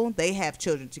ex-couple, they have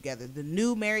children together. The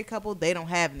new married couple, they don't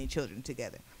have any children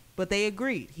together. But they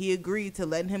agreed. He agreed to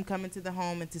letting him come into the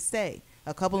home and to stay.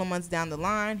 A couple of months down the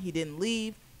line, he didn't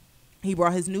leave. He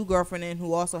brought his new girlfriend in,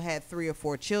 who also had 3 or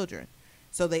 4 children.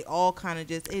 So they all kind of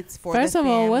it's for First the of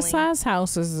family. all, what size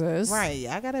house is this? Right,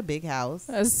 I got a big house.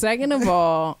 Second of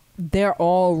all, they're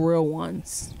all real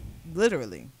ones.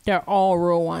 Literally. They're all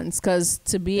real ones, because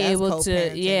to be able to,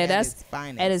 that's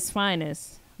at its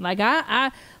finest. Like,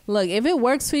 I look, if it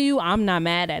works for you, I'm not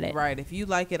mad at it. Right. If you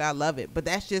like it, I love it. But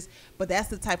that's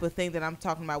the type of thing that I'm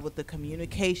talking about with the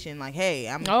communication. Like,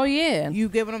 hey, oh yeah, you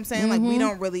get what I'm saying? Like, we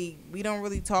don't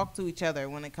really talk to each other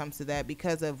when it comes to that,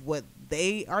 because of what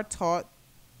they are taught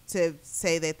to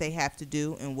say that they have to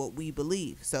do and what we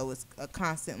believe. So it's a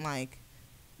constant like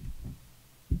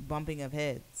bumping of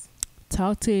heads.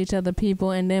 Talk to each other,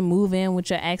 people, and then move in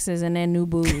with your exes and their new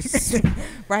booze.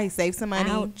 Right. Save some money.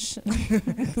 Ouch.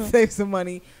 Save some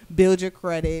money. Build your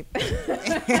credit.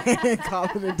 And call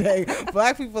it a day.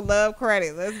 Black people love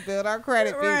credit. Let's build our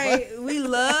credit, people. Right. We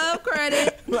love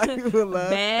credit. Black people love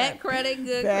bad credit,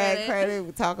 good bad credit.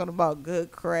 We're talking about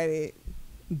good credit.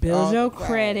 Build your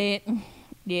credit.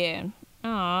 Yeah.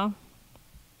 Aw.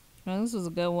 Well, this was a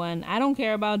good one. I don't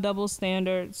care about double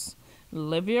standards.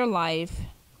 Live your life.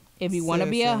 If you want to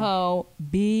be a hoe,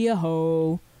 be a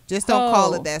hoe. Just don't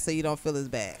call it that so you don't feel as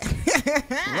bad.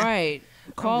 Right.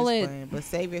 Call it. Playing, but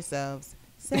save yourselves.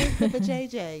 Save the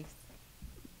JJs.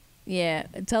 Yeah.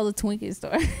 Tell the Twinkie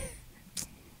story.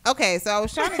 Okay, so I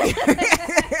was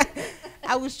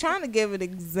trying to give an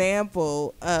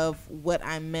example of what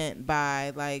I meant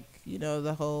by, like, you know,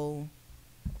 the whole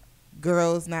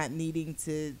girls not needing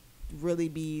to really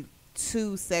be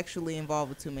too sexually involved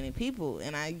with too many people,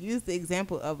 and I used the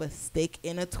example of a stick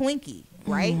in a Twinkie,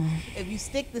 right? If you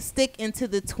stick the stick into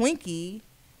the Twinkie,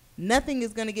 nothing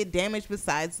is going to get damaged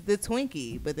besides the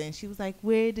Twinkie. But then she was like,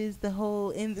 where is the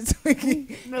hole in the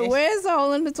Twinkie? Where's the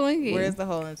hole in the Twinkie? Where's the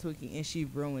hole in the Twinkie? And she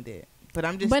ruined it. But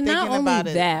I'm just thinking about it. But not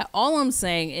only that, all I'm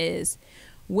saying is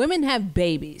women have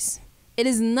babies. It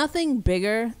is nothing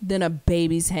bigger than a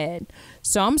baby's head.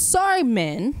 So I'm sorry,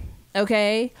 men.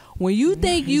 Okay, when you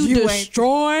think you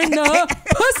destroying the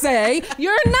pussy,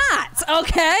 you're not.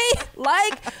 Okay,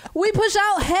 like we push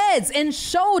out heads and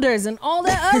shoulders and all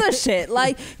that other shit.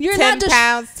 Like you're 10 not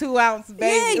pounds, 2 ounce baby.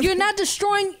 Yeah, you're not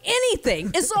destroying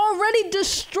anything. It's already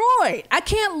destroyed. I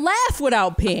can't laugh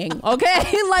without peeing.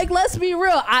 Okay, like let's be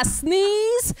real. I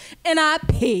sneeze and I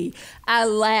pee. I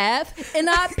laugh and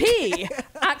I pee.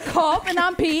 I cough and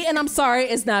I pee. And I'm sorry,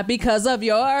 it's not because of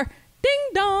your ding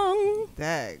dong.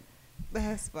 Dang.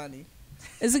 That's funny.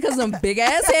 It's because them big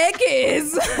ass head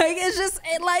kids. Like it's just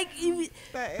like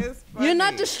that is funny. You're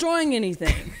not destroying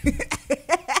anything.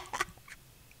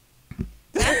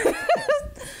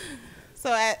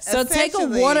 So take a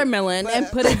watermelon and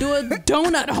put it through a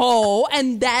donut hole,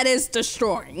 and that is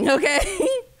destroying. Okay.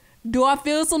 Do I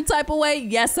feel some type of way?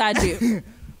 Yes, I do.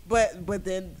 But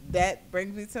then that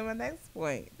brings me to my next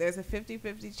point. There's a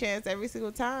 50-50 chance every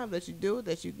single time that you do it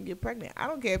that you can get pregnant. I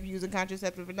don't care if you're using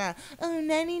contraceptive or not. Oh,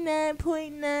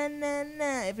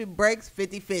 99.999. If it breaks,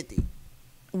 50-50.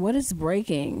 What is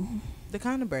breaking? The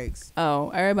condom breaks. Oh,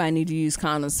 everybody need to use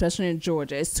condoms, especially in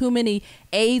Georgia. It's too many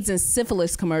AIDS and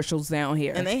syphilis commercials down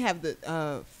here. And they have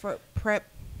the prep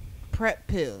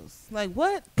pills. Like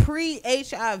what?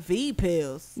 Pre-HIV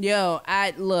pills. Yo,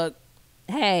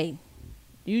 hey.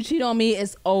 You cheat on me,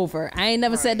 it's over. I ain't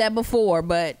never said that before,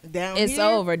 but it's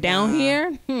over. Down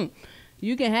here,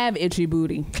 you can have itchy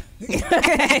booty.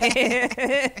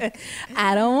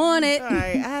 I don't want it. All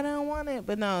right, I don't want it.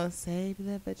 But no, save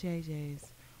that for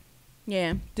JJ's.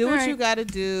 Yeah. Do what you got to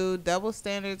do. Double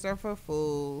standards are for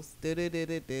fools.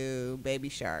 Do. Baby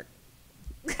shark.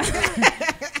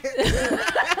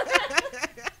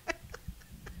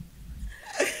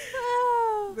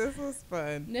 This was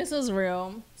fun. This was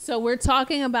real. So we're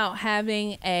talking about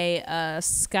having a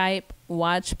Skype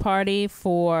watch party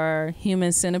for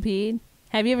Human Centipede.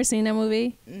 Have you ever seen that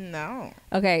movie? No.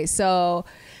 Okay, so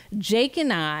Jake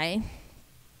and I,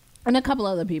 and a couple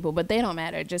other people, but they don't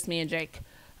matter, just me and Jake,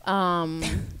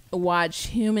 watch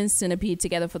Human Centipede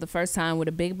together for the first time with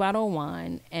a big bottle of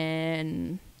wine.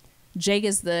 And Jake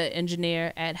is the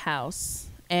engineer at House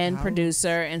and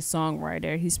producer and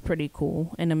songwriter. He's pretty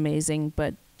cool and amazing,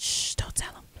 but shh, don't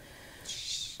tell him.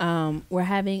 We're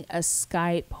having a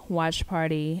Skype watch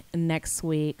party next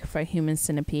week for Human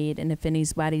Centipede, and if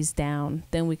anybody's down,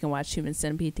 then we can watch Human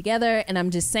Centipede together. And I'm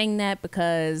just saying that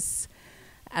because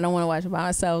I don't want to watch it by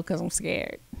myself because I'm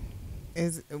scared.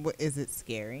 Is it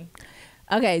scary?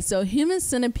 Okay, so Human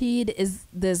Centipede is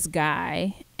this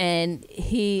guy, and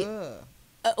he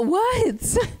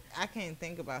what? I can't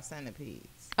think about centipedes.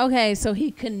 Okay, so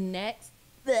he connects.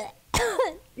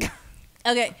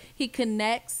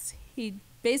 He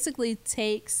basically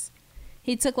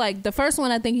took like the first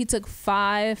one. I think he took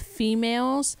 5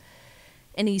 females,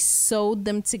 and he sewed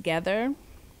them together.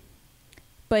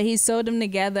 But he sewed them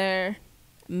together,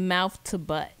 mouth to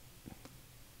butt,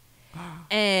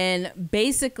 and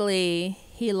basically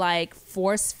he like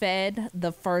force fed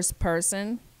the first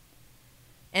person.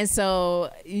 And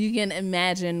so you can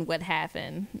imagine what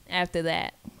happened after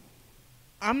that.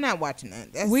 I'm not watching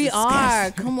that. That's we disgusting.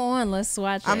 are. Come on, let's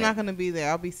watch it. I'm not going to be there.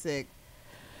 I'll be sick.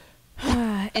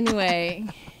 Anyway,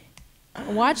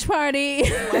 watch party.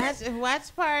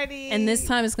 Watch party. And this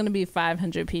time it's going to be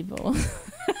 500 people.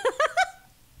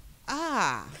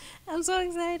 I'm so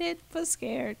excited but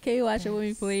scared. Can you watch it with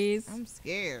me, please? I'm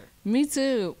scared. Me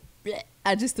too.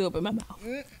 I just threw up in my mouth.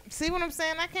 See what I'm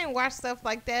saying? I can't watch stuff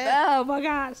like that. Oh my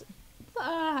gosh.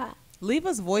 Leave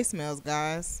us voicemails,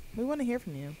 guys. We want to hear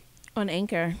from you. On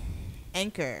Anchor.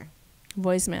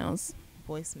 Voicemails.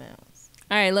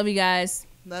 All right. Love you guys.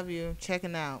 Love you.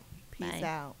 Checking out. Peace Bye.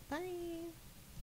 out. Bye.